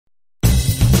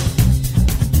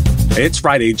It's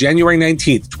Friday, January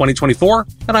 19th, 2024,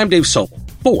 and I'm Dave Sobel.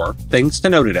 4 things to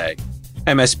know today.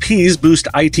 MSPs boost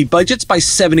IT budgets by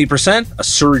 70%. A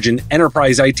surge in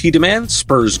enterprise IT demand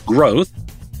spurs growth.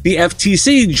 The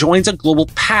FTC joins a global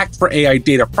pact for AI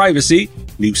data privacy.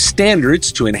 New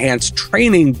standards to enhance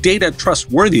training data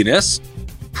trustworthiness.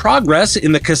 Progress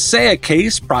in the Kaseya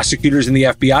case. Prosecutors in the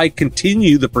FBI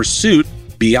continue the pursuit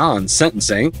beyond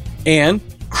sentencing. And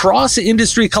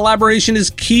cross-industry collaboration is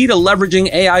key to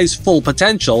leveraging AI's full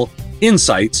potential.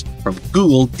 Insights from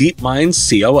Google DeepMind's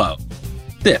COO.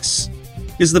 This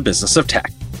is the business of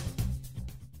tech.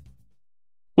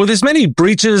 With as many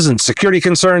breaches and security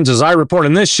concerns as I report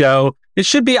in this show, it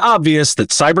should be obvious that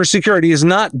cybersecurity is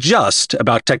not just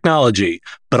about technology,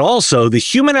 but also the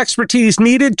human expertise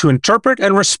needed to interpret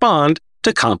and respond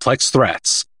to complex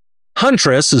threats.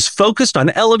 Huntress is focused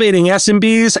on elevating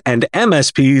SMBs and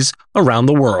MSPs around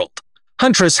the world.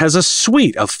 Huntress has a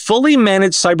suite of fully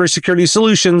managed cybersecurity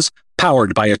solutions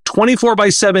powered by a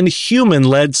 24/7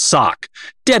 human-led SOC,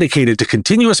 dedicated to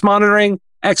continuous monitoring,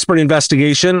 expert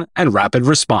investigation, and rapid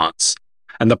response.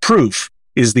 And the proof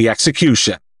is the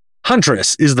execution.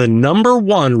 Huntress is the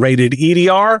 #1 rated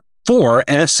EDR for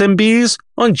SMBs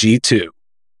on G2.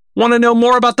 Want to know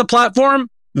more about the platform?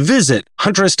 Visit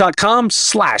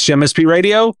huntress.com/MSP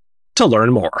radio to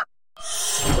learn more.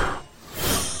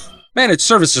 Managed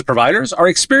services providers are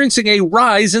experiencing a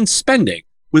rise in spending,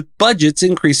 with budgets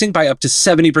increasing by up to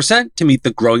 70% to meet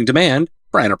the growing demand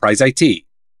for enterprise IT.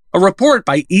 A report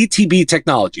by ETB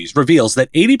Technologies reveals that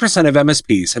 80% of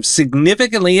MSPs have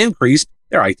significantly increased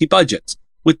their IT budgets,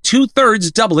 with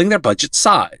 2/3 doubling their budget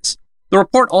size. The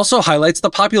report also highlights the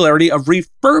popularity of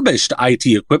refurbished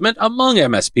IT equipment among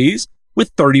MSPs, with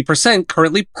 30%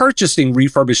 currently purchasing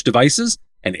refurbished devices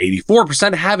and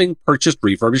 84% having purchased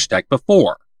refurbished tech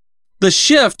before. The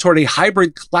shift toward a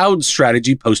hybrid cloud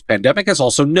strategy post-pandemic is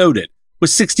also noted, with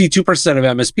 62% of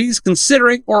MSPs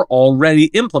considering or already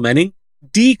implementing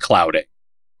declouding.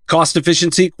 Cost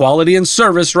efficiency, quality, and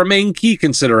service remain key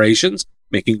considerations,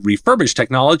 making refurbished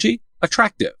technology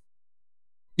attractive.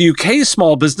 The UK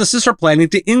small businesses are planning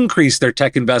to increase their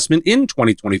tech investment in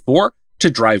 2024 to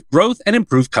drive growth and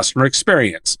improve customer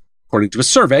experience, according to a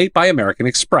survey by American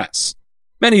Express.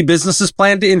 Many businesses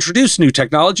plan to introduce new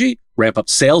technology, ramp up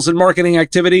sales and marketing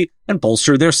activity, and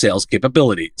bolster their sales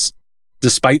capabilities.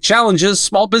 Despite challenges,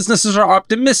 small businesses are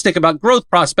optimistic about growth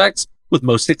prospects, with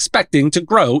most expecting to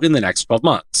grow in the next 12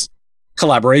 months.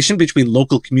 Collaboration between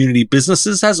local community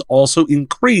businesses has also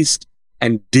increased,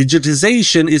 and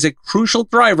digitization is a crucial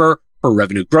driver for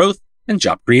revenue growth and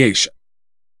job creation.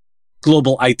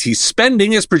 Global IT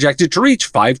spending is projected to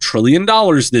reach $5 trillion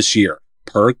this year,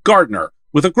 per Gartner,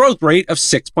 with a growth rate of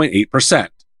 6.8%.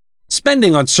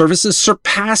 Spending on services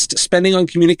surpassed spending on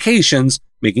communications,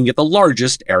 making it the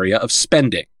largest area of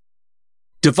spending.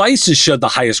 Devices showed the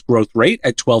highest growth rate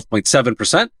at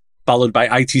 12.7%, followed by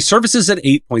IT services at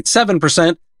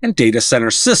 8.7% and data center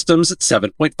systems at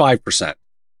 7.5%.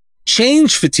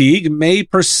 Change fatigue may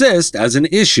persist as an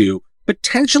issue,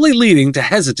 potentially leading to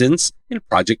hesitance in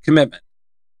project commitment.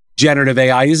 Generative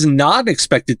AI is not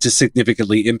expected to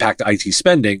significantly impact IT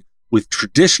spending, with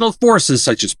traditional forces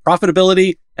such as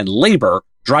profitability and labor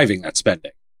driving that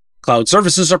spending. Cloud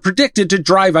services are predicted to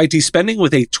drive IT spending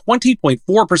with a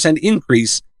 20.4%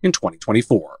 increase in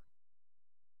 2024.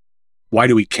 Why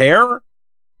do we care?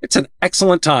 It's an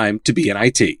excellent time to be in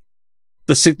IT.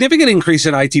 The significant increase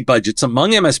in IT budgets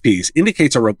among MSPs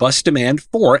indicates a robust demand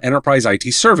for enterprise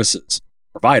IT services.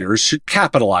 Providers should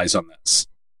capitalize on this.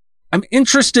 I'm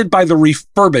interested by the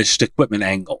refurbished equipment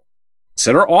angle.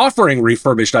 Consider offering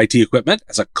refurbished IT equipment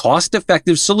as a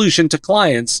cost-effective solution to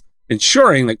clients,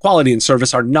 ensuring that quality and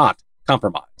service are not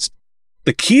compromised.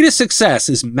 The key to success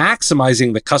is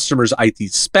maximizing the customer's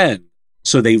IT spend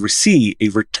so they receive a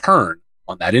return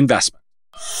on that investment.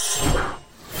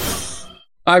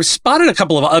 I've spotted a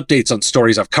couple of updates on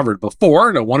stories I've covered before,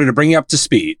 and I wanted to bring you up to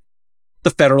speed. The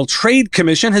Federal Trade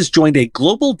Commission has joined a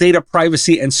global data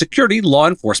privacy and security law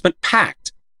enforcement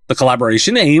pact. The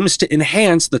collaboration aims to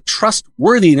enhance the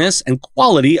trustworthiness and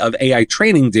quality of AI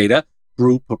training data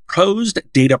through proposed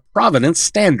data provenance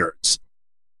standards.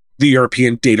 The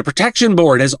European Data Protection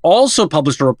Board has also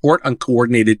published a report on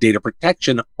coordinated data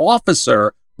protection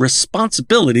officer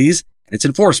responsibilities and its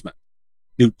enforcement.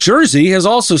 New Jersey has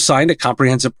also signed a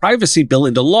comprehensive privacy bill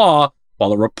into law, while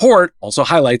the report also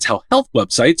highlights how health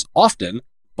websites often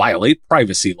violate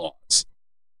privacy laws.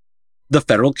 The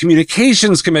Federal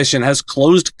Communications Commission has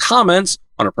closed comments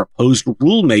on a proposed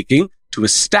rulemaking to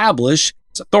establish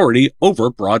its authority over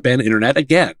broadband internet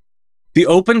again. The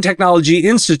Open Technology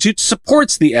Institute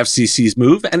supports the FCC's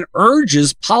move and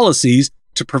urges policies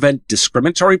to to prevent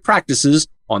discriminatory practices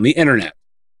on the internet.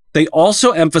 They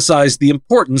also emphasized the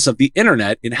importance of the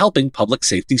internet in helping public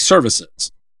safety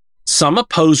services. Some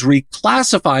oppose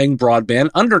reclassifying broadband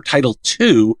under Title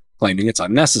II, claiming it's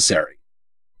unnecessary.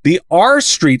 The R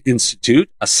Street Institute,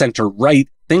 a center-right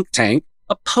think tank,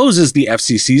 opposes the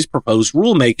FCC's proposed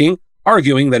rulemaking,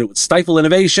 arguing that it would stifle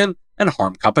innovation and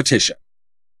harm competition.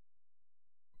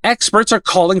 Experts are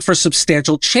calling for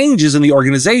substantial changes in the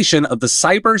organization of the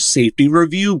Cyber Safety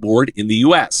Review Board in the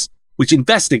U.S., which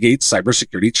investigates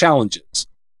cybersecurity challenges.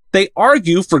 They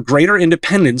argue for greater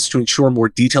independence to ensure more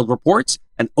detailed reports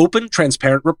and open,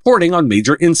 transparent reporting on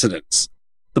major incidents.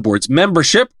 The board's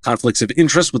membership, conflicts of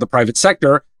interest with the private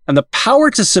sector, and the power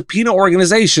to subpoena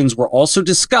organizations were also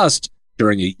discussed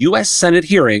during a U.S. Senate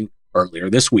hearing earlier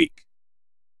this week.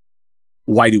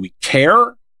 Why do we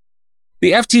care?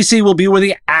 The FTC will be where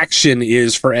the action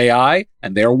is for AI,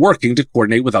 and they are working to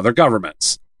coordinate with other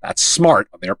governments. That's smart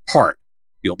on their part.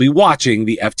 You'll be watching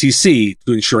the FTC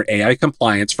to ensure AI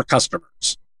compliance for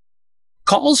customers.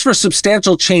 Calls for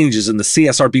substantial changes in the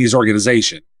CSRB's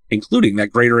organization, including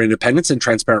that greater independence and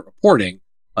transparent reporting,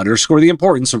 underscore the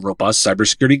importance of robust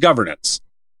cybersecurity governance.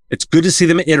 It's good to see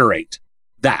them iterate.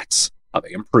 That's how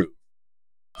they improve.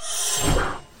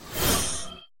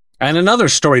 And another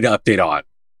story to update on.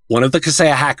 One of the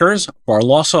Kaseya hackers,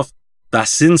 Varlasov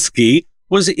Dasinski,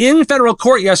 was in federal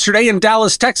court yesterday in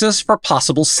Dallas, Texas for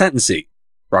possible sentencing.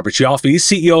 Robert Joffe,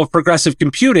 CEO of Progressive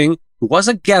Computing, who was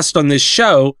a guest on this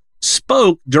show,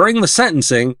 spoke during the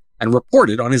sentencing and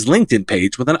reported on his LinkedIn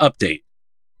page with an update.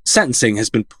 Sentencing has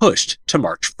been pushed to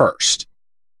March 1st.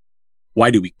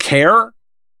 Why do we care?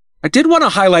 I did want to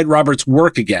highlight Robert's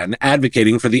work again,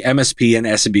 advocating for the MSP and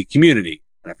SMB community.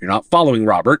 And if you're not following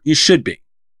Robert, you should be.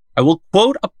 I will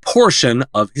quote a portion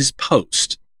of his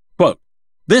post. Quote,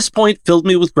 "This point filled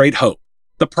me with great hope.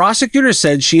 The prosecutor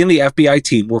said she and the FBI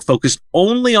team were focused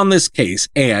only on this case,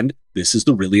 and, this is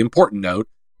the really important note,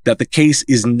 that the case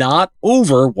is not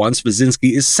over once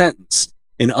Vazinski is sentenced.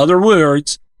 In other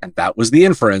words, and that was the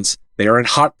inference, they are in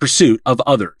hot pursuit of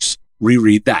others.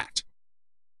 Reread that."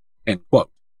 End quote.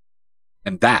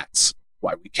 And that's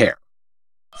why we care.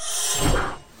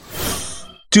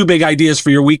 Two big ideas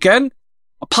for your weekend.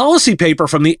 A policy paper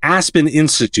from the Aspen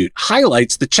Institute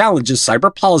highlights the challenges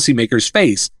cyber policymakers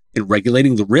face in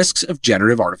regulating the risks of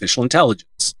generative artificial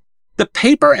intelligence. The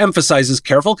paper emphasizes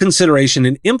careful consideration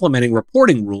in implementing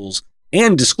reporting rules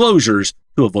and disclosures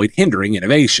to avoid hindering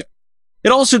innovation.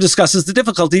 It also discusses the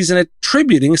difficulties in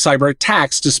attributing cyber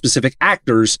attacks to specific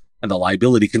actors and the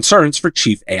liability concerns for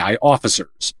chief AI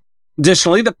officers.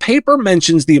 Additionally, the paper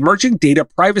mentions the emerging data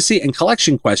privacy and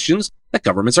collection questions that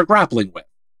governments are grappling with.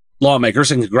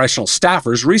 Lawmakers and congressional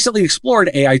staffers recently explored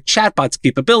AI chatbots'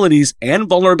 capabilities and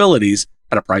vulnerabilities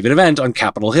at a private event on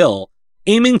Capitol Hill,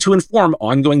 aiming to inform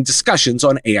ongoing discussions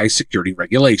on AI security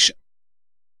regulation.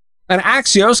 And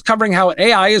Axios covering how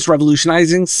AI is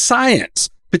revolutionizing science,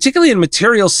 particularly in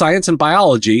materials science and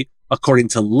biology, according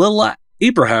to Lila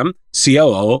Abraham,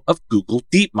 COO of Google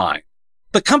DeepMind.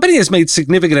 The company has made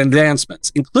significant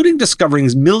advancements, including discovering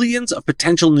millions of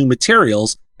potential new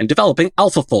materials and developing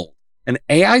AlphaFold, an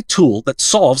AI tool that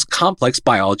solves complex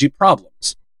biology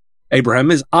problems.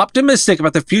 Abraham is optimistic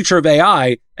about the future of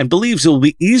AI and believes it will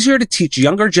be easier to teach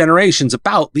younger generations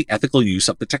about the ethical use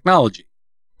of the technology.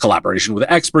 Collaboration with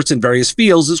experts in various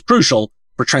fields is crucial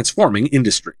for transforming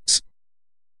industries.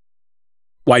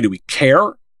 Why do we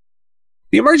care?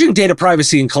 The emerging data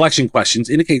privacy and collection questions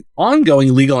indicate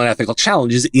ongoing legal and ethical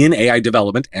challenges in AI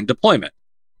development and deployment.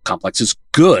 Complex is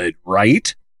good,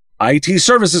 right? IT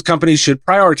services companies should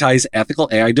prioritize ethical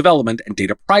AI development and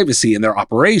data privacy in their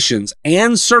operations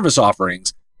and service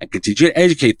offerings and continue to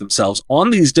educate themselves on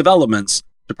these developments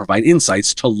to provide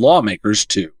insights to lawmakers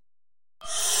too.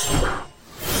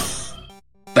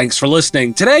 Thanks for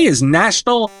listening. Today is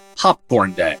National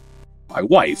Popcorn Day. My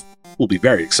wife will be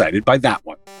very excited by that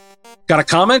one. Got a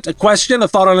comment, a question, a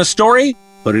thought on a story?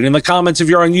 Put it in the comments if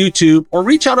you're on YouTube, or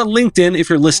reach out on LinkedIn if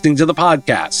you're listening to the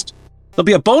podcast. There'll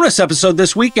be a bonus episode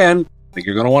this weekend. I think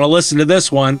you're going to want to listen to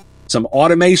this one. Some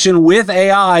automation with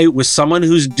AI with someone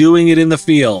who's doing it in the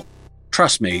field.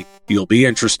 Trust me, you'll be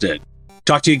interested.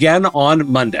 Talk to you again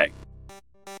on Monday.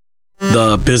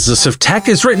 The Business of Tech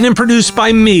is written and produced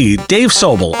by me, Dave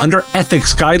Sobel, under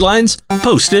ethics guidelines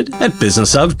posted at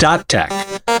businessof.tech.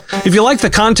 If you like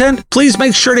the content, please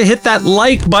make sure to hit that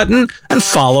like button and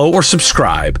follow or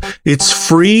subscribe. It's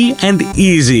free and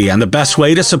easy and the best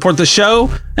way to support the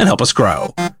show and help us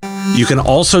grow. You can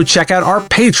also check out our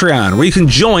Patreon, where you can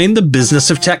join the Business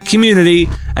of Tech community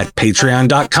at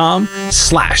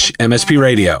patreon.com/MSP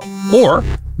Radio, or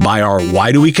buy our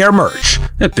Why Do We Care merch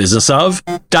at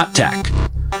businessof.tech.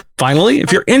 Finally,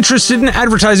 if you're interested in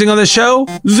advertising on the show,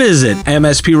 visit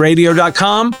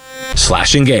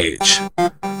mspradio.com/engage.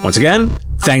 Once again,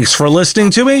 thanks for listening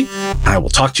to me, and I will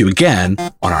talk to you again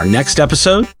on our next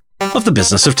episode of The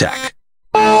Business of Tech.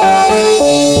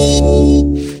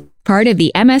 Part of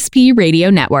the MSP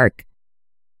Radio Network.